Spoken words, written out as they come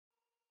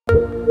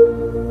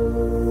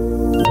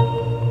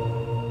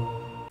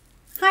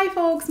Hi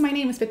folks, my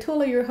name is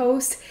Petula, your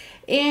host,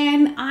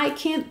 and I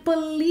can't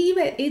believe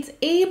it. It's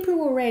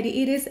April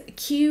already. It is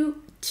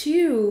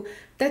Q2.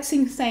 That's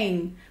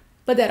insane.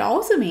 But that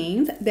also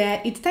means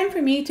that it's time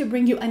for me to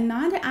bring you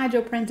another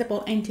Agile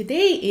Principle, and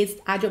today is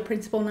Agile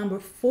Principle number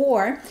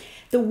 4,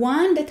 the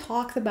one that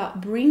talks about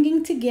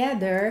bringing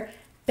together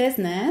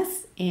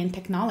business and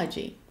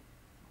technology.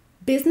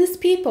 Business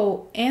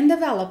people and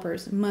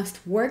developers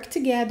must work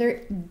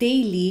together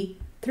daily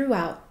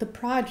throughout the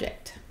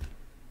project.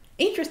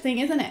 Interesting,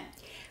 isn't it?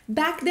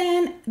 Back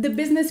then, the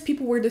business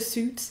people were the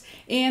suits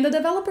and the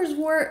developers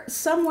were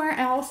somewhere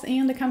else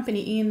in the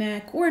company in a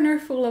corner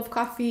full of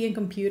coffee and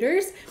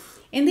computers,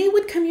 and they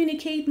would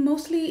communicate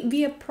mostly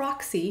via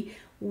proxy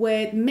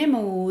with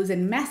memos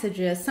and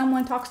messages.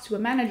 Someone talks to a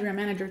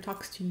manager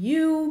talks to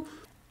you.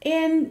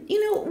 And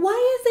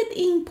why is it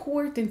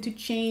important to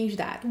change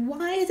that?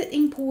 Why is it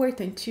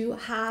important to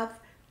have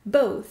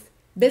both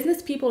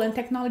business people and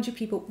technology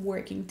people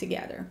working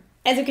together?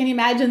 As you can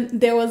imagine,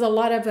 there was a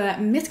lot of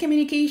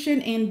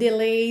miscommunication and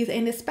delays,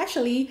 and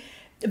especially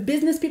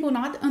business people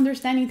not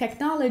understanding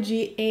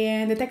technology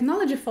and the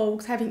technology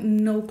folks having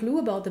no clue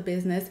about the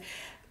business.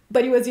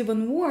 But it was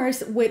even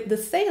worse with the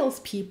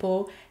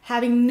salespeople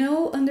having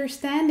no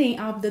understanding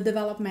of the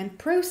development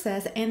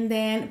process and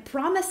then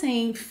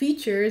promising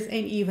features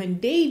and even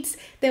dates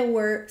that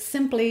were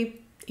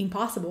simply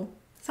impossible.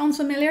 Sounds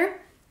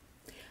familiar?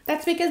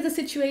 That's because the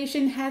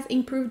situation has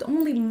improved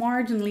only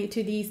marginally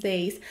to these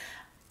days.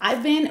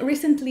 I've been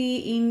recently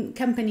in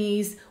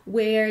companies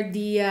where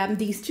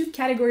these two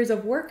categories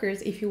of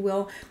workers, if you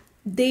will,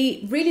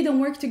 they really don't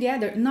work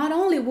together. Not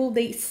only will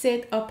they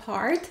sit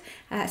apart,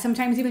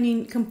 sometimes even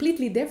in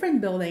completely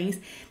different buildings,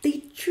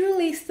 they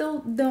truly still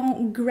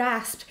don't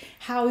grasp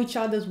how each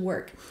other's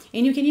work.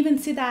 And you can even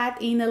see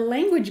that in a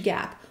language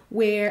gap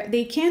where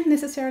they can't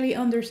necessarily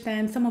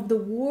understand some of the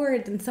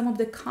words and some of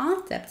the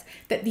concepts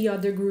that the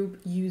other group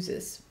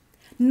uses.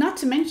 Not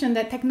to mention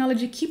that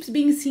technology keeps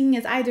being seen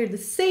as either the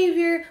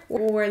savior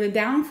or the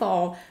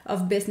downfall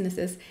of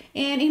businesses.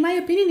 And in my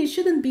opinion, it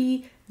shouldn't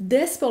be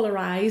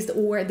despolarized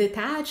or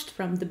detached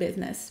from the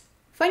business.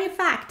 Funny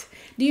fact,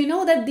 do you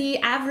know that the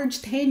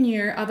average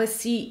tenure of a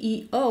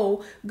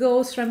CEO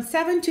goes from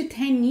 7 to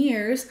 10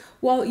 years,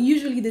 while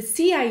usually the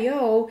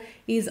CIO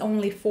is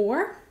only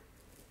 4?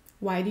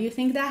 Why do you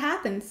think that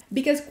happens?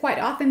 Because quite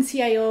often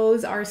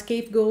CIOs are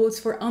scapegoats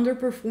for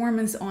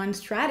underperformance on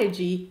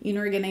strategy in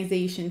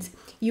organizations.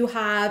 You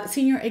have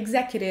senior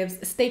executives,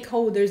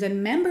 stakeholders,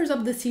 and members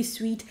of the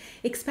C-suite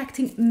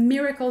expecting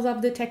miracles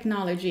of the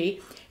technology,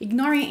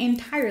 ignoring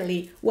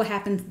entirely what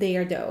happens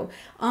there though.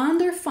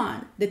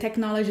 Underfund the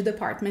technology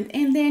department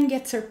and then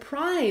get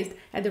surprised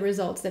at the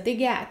results that they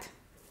get.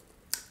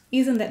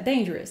 Isn't that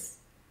dangerous?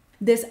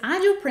 This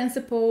Agile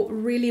principle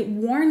really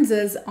warns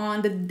us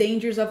on the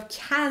dangers of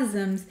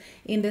chasms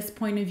in this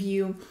point of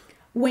view.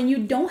 When you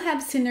don't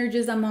have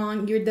synergies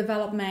among your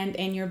development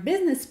and your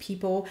business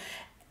people,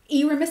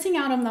 you are missing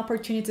out on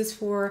opportunities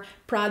for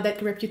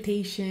product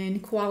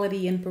reputation,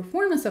 quality, and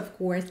performance, of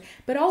course,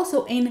 but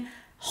also in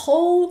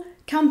whole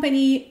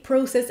company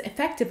process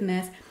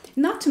effectiveness,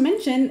 not to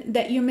mention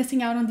that you're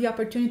missing out on the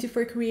opportunity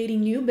for creating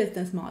new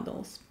business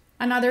models.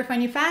 Another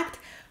funny fact,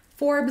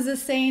 Forbes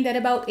is saying that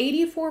about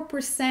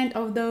 84%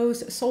 of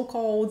those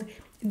so-called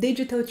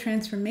digital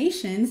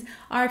transformations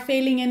are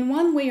failing in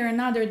one way or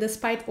another,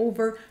 despite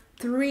over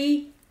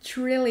 $3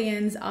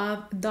 trillion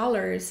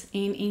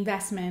in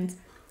investments.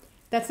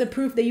 That's the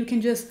proof that you can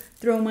just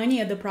throw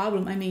money at the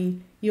problem. I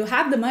mean, you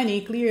have the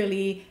money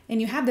clearly and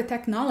you have the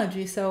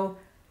technology, so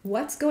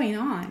what's going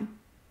on?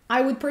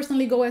 I would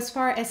personally go as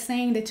far as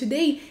saying that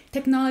today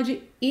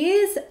technology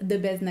is the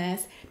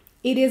business.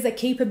 It is a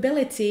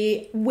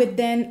capability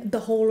within the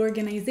whole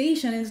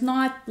organization. It's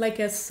not like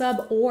a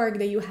sub-org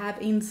that you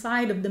have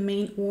inside of the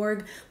main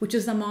org, which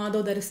is a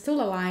model that is still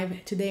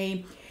alive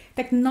today.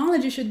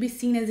 Technology should be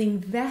seen as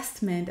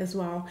investment as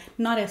well,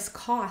 not as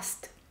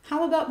cost.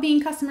 How about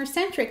being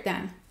customer-centric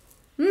then?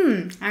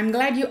 I'm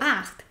glad you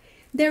asked.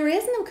 There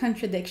is no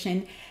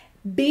contradiction.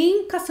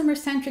 Being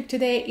customer-centric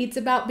today, it's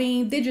about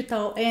being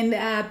digital and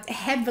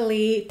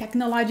heavily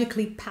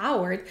technologically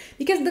powered,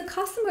 because the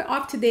customer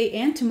of today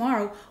and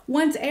tomorrow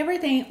wants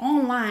everything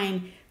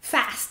online,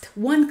 fast,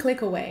 one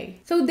click away.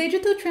 So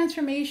digital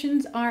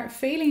transformations are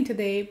failing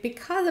today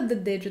because of the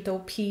digital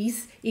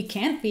piece. It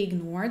can't be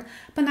ignored,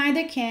 but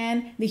neither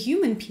can the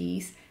human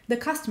piece, the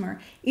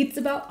customer. It's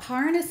about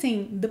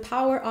harnessing the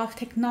power of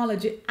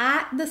technology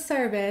at the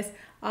service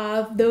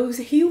of those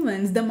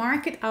humans, the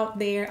market out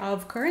there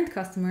of current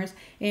customers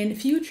and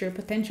future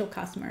potential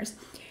customers.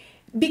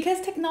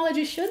 Because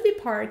technology should be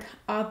part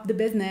of the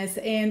business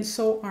and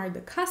so are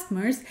the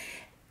customers,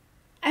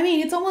 I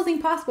mean, it's almost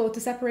impossible to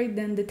separate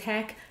then the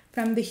tech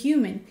from the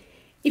human.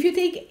 If you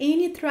take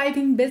any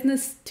thriving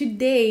business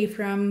today,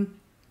 from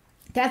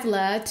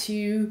Tesla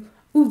to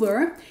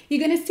Uber,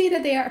 you're going to see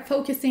that they are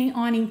focusing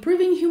on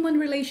improving human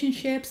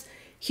relationships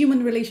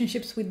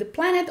with the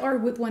planet or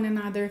with one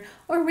another,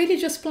 or really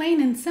just plain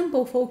and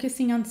simple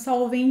focusing on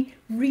solving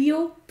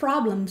real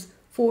problems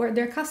for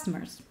their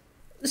customers.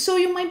 So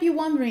you might be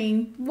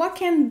wondering, what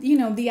can,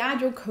 the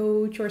Agile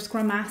coach or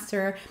Scrum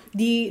Master,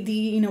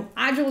 the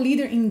Agile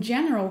leader in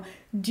general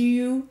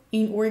do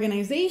in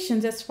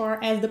organizations as far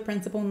as the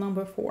principle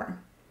number 4?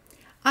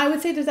 I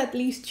would say there's at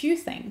least 2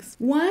 things.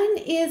 One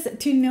is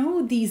to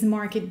know these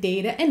market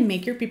data and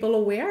make your people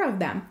aware of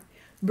them.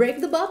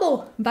 Break the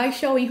bubble by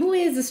showing who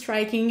is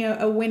striking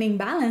a winning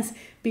balance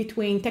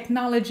between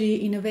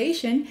technology,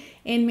 innovation,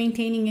 and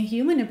maintaining a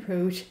human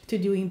approach to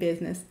doing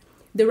business.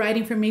 The right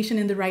information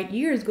in the right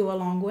ears go a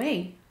long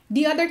way.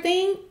 The other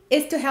thing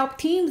is to help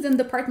teams and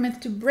departments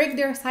to break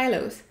their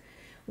silos.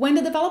 When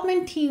the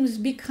development teams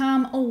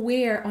become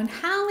aware on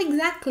how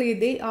exactly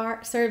they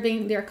are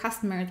serving their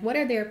customers, what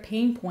are their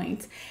pain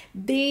points,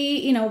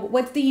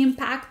 what's the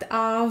impact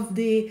of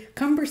the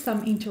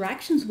cumbersome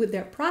interactions with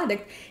their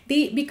product,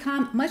 they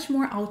become much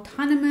more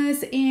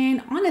autonomous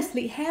and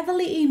honestly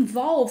heavily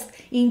involved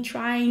in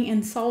trying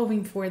and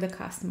solving for the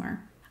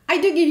customer. I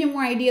do give you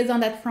more ideas on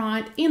that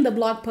front in the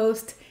blog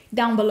post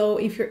down below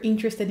if you're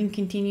interested in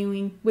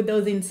continuing with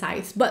those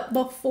insights. But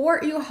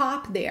before you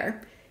hop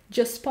there,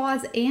 just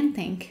pause and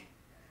think.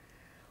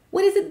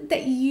 What is it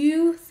that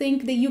you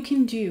think that you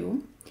can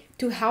do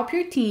to help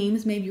your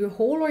teams, maybe your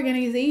whole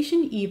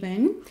organization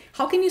even?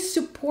 How can you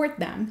support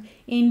them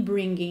in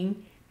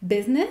bringing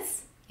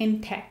business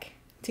and tech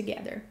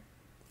together?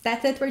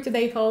 That's it for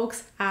today,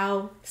 folks.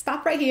 I'll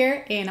stop right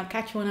here and I'll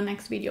catch you on the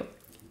next video.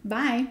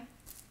 Bye.